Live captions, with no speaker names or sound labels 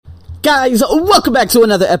Guys, welcome back to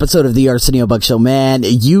another episode of the Arsenio Buck Show. Man,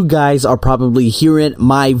 you guys are probably hearing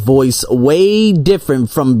my voice way different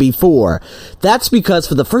from before. That's because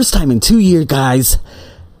for the first time in 2 years, guys,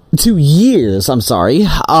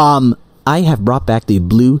 I have brought back the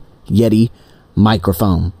Blue Yeti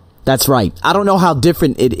microphone. That's right. I don't know how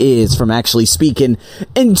different it is from actually speaking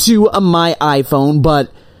into my iPhone,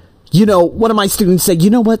 but you know, one of my students said, you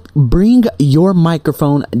know what, bring your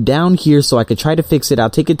microphone down here so I could try to fix it. I'll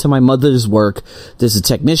take it to my mother's work. There's a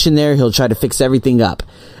technician there. He'll try to fix everything up.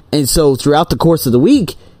 And so throughout the course of the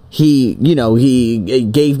week, he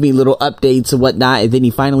gave me little updates and whatnot. And then he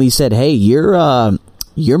finally said, hey, your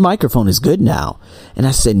microphone is good now. And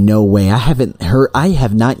I said, no way. I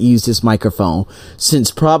have not used this microphone since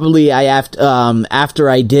probably after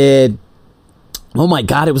I did, oh my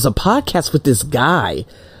God, it was a podcast with this guy.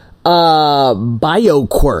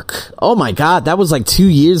 BioQuirk. Oh my God, that was like 2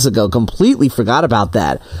 years ago. Completely forgot about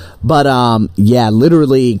that. But yeah,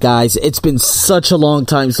 literally, guys, it's been such a long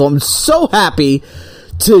time. So I'm so happy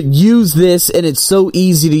to use this, and it's so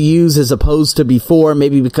easy to use as opposed to before,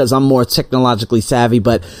 maybe because I'm more technologically savvy,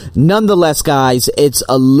 but nonetheless, guys, it's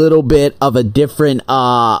a little bit of a different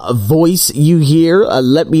voice you hear.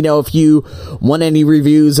 Let me know if you want any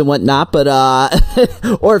reviews and whatnot, but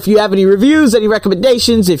or if you have any reviews, any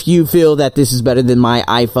recommendations, if you feel that this is better than my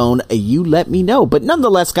iPhone, you let me know. But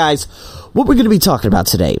nonetheless, guys, what we're going to be talking about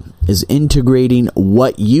today is integrating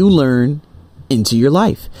what you learn into your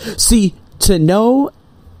life. See, to know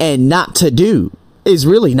and not to do is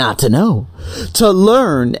really not to know. To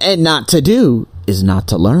learn and not to do is not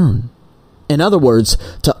to learn. In other words,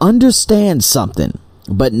 to understand something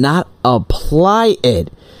but not apply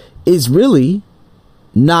it is really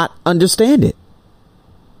not understand it.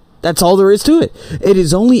 That's all there is to it. It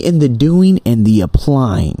is only in the doing and the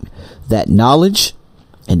applying that knowledge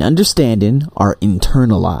and understanding are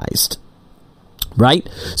internalized. Right?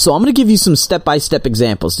 So I'm going to give you some step-by-step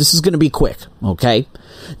examples. This is going to be quick, okay?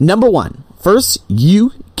 Number one, first,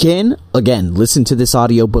 you can, again, listen to this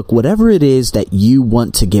audiobook, whatever it is that you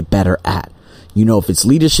want to get better at. You know, if it's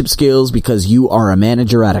leadership skills because you are a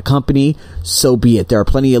manager at a company, so be it. There are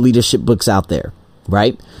plenty of leadership books out there,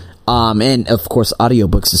 right? And of course,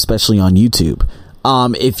 audiobooks, especially on YouTube.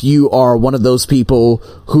 If you are one of those people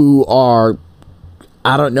who are,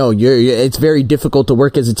 I don't know, it's very difficult to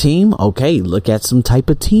work as a team. Okay, look at some type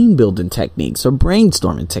of team building techniques or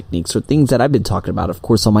brainstorming techniques or things that I've been talking about, of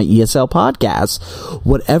course, on my ESL podcast.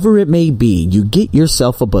 Whatever it may be, you get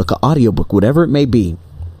yourself a book, an audiobook, whatever it may be,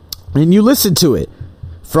 and you listen to it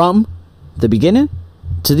from the beginning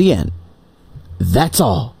to the end. That's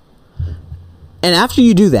all. And after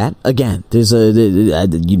you do that, again, there's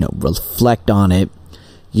reflect on it.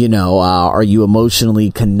 You know, are you emotionally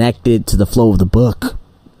connected to the flow of the book?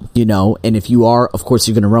 You know, and if you are, of course,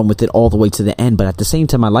 you're going to run with it all the way to the end. But at the same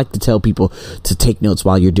time, I like to tell people to take notes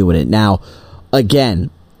while you're doing it. Now,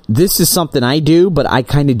 again, this is something I do, but I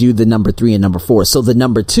kind of do the number 3 and number 4. So the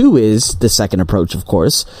number 2 is the second approach, of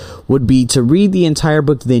course, would be to read the entire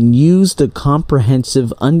book, then use the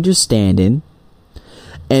comprehensive understanding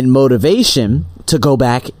and motivation to go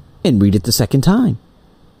back and read it the second time.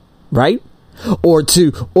 Right? Or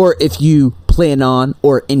if you plan on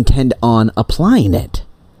or intend on applying it.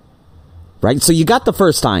 Right? So you got the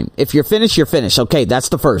first time. If you're finished, you're finished. Okay, that's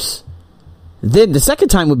the first. Then the second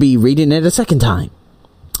time would be reading it a second time.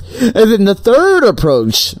 And then the third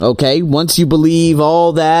approach, okay, once you believe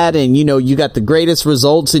all that and you know you got the greatest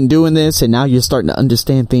results in doing this and now you're starting to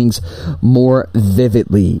understand things more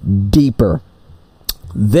vividly, deeper.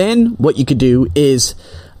 Then what you could do is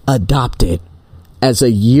adopt it as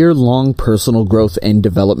a year-long personal growth and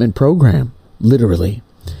development program. Literally.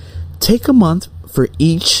 Take a month for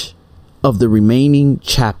each of the remaining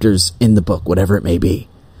chapters in the book, whatever it may be.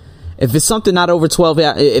 If it's something not over 12,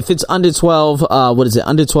 if it's under 12,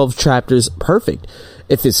 under 12 chapters, perfect.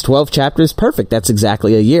 If it's 12 chapters, perfect. That's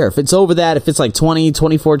exactly a year. If it's over that, if it's like 20,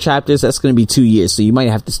 24 chapters, that's going to be 2 years. So you might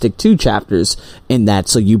have to stick 2 chapters in that.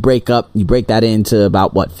 So you break that into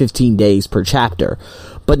about 15 days per chapter.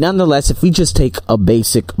 But nonetheless, if we just take a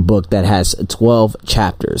basic book that has 12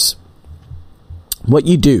 chapters, what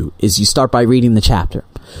you do is you start by reading the chapter,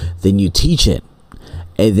 then you teach it,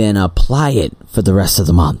 and then apply it for the rest of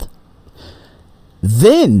the month.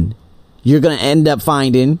 Then you're going to end up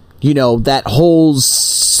finding, that whole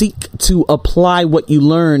seek to apply what you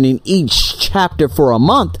learn in each chapter for a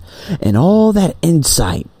month, and all that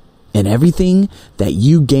insight and everything that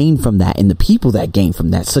you gain from that and the people that gain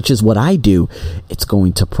from that, such as what I do, it's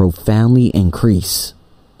going to profoundly increase.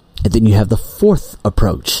 And then you have the fourth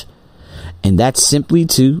approach. And that's simply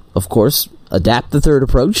to, of course, adapt the third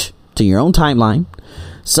approach to your own timeline.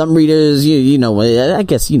 some readers, you know, I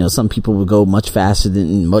guess, you know, some people will go much faster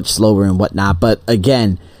than much slower and whatnot. But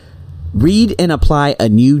again, read and apply a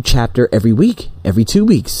new chapter every week, every 2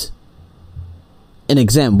 weeks. An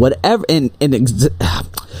exam, whatever,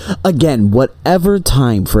 again, whatever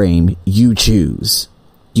time frame you choose,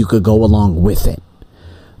 you could go along with it.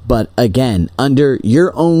 But again, under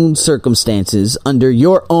your own circumstances, under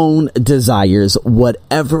your own desires,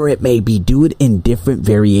 whatever it may be, do it in different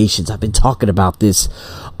variations. I've been talking about this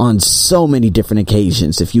on so many different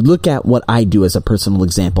occasions. If you look at what I do as a personal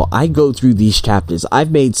example, I go through these chapters.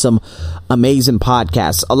 I've made some amazing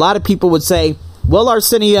podcasts. A lot of people would say, well,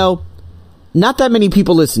 Arsenio, not that many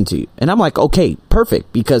people listen to you. And I'm like, okay,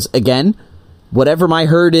 perfect. Because again, whatever my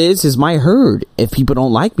herd is my herd. If people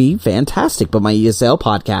don't like me, fantastic. But my ESL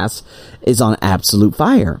podcast is on absolute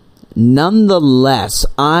fire. Nonetheless,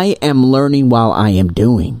 I am learning while I am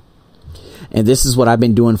doing. And this is what I've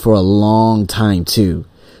been doing for a long time too.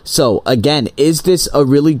 So again, is this a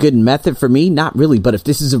really good method for me? Not really. But if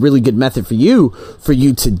this is a really good method for you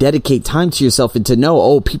to dedicate time to yourself and to know,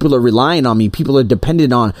 oh, people are relying on me. People are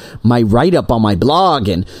dependent on my write-up on my blog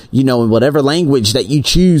and, you know, in whatever language that you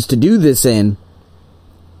choose to do this in,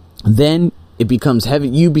 then it becomes heavy.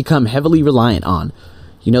 You become heavily reliant on.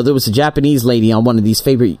 You know, there was a Japanese lady on one of these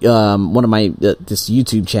favorite, one of my, this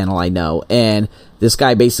YouTube channel I know, and this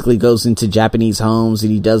guy basically goes into Japanese homes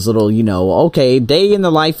and he does little, you know, okay, day in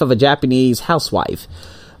the life of a Japanese housewife,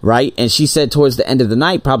 right? And she said towards the end of the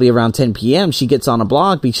night, probably around 10 p.m., she gets on a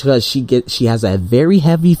blog because she has a very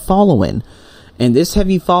heavy following, and this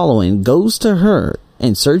heavy following goes to her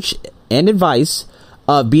in search and advice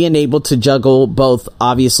of being able to juggle both,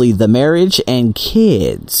 obviously, the marriage and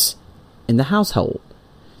kids in the household.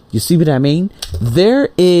 You see what I mean? There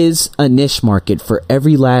is a niche market for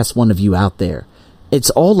every last one of you out there. It's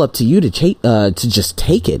all up to you to just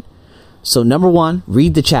take it. So number one,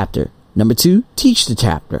 read the chapter. Number two, teach the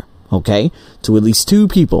chapter. Okay? To at least 2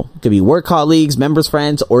 people. It could be work colleagues, members,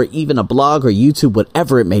 friends, or even a blog or YouTube,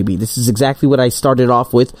 whatever it may be. This is exactly what I started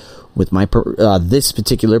off with my this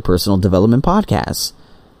particular personal development podcast.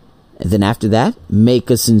 And then after that, make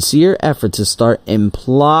a sincere effort to start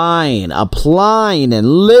applying and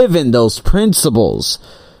living those principles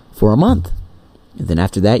for a month. And then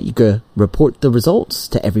after that, you could report the results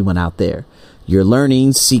to everyone out there. Your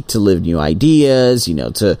learning, seek to live new ideas, you know,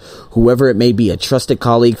 to whoever it may be, a trusted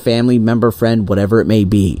colleague, family member, friend, whatever it may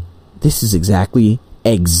be. This is exactly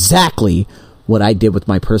what I did with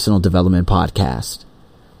my personal development podcast.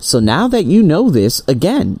 So now that you know this,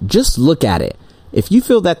 again, just look at it. If you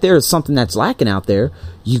feel that there is something that's lacking out there,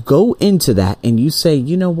 you go into that and you say,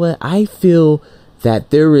 you know what, I feel that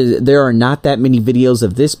there are not that many videos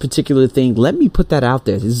of this particular thing. Let me put that out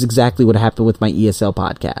there. This is exactly what happened with my ESL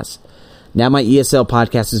podcast. Now my ESL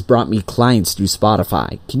podcast has brought me clients through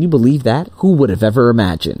Spotify. Can you believe that? Who would have ever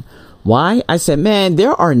imagined? Why? I said, man,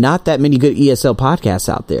 there are not that many good ESL podcasts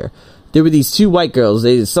out there. There were these 2 white girls.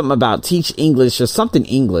 They did something about teach English or something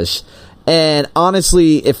English. And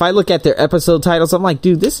honestly, if I look at their episode titles, I'm like,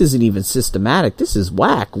 dude, this isn't even systematic. This is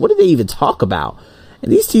whack. What do they even talk about?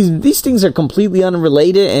 And these things are completely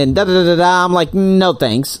unrelated and da-da-da-da-da. I'm like, no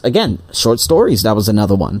thanks. Again, short stories. That was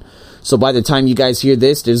another one. So by the time you guys hear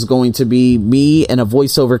this, there's going to be me and a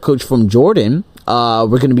voiceover coach from Jordan. We're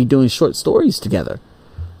going to be doing short stories together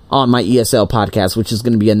on my ESL podcast, which is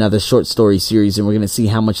going to be another short story series, and we're going to see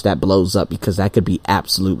how much that blows up, because that could be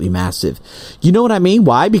absolutely massive. You know what I mean?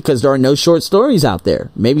 Why? Because there are no short stories out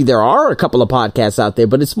there. Maybe there are a couple of podcasts out there,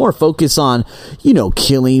 but it's more focused on, you know,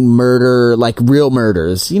 killing, murder, like real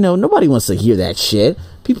murders. You know, nobody wants to hear that shit.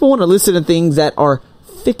 People want to listen to things that are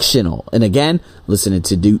fictional. And again, listening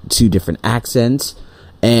to 2 different accents.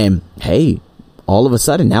 And hey, all of a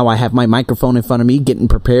sudden, now I have my microphone in front of me, getting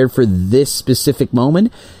prepared for this specific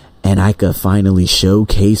moment, and I could finally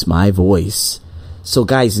showcase my voice. So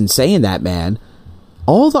guys, in saying that, man,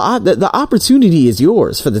 all the opportunity is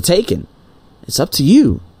yours for the taking. It's up to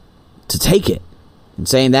you to take it. In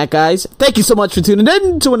saying that, guys, thank you so much for tuning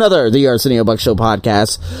in to another The Arsenio Buck Show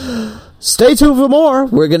podcast. Stay tuned for more.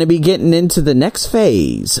 We're going to be getting into the next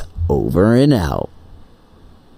phase. Over and out.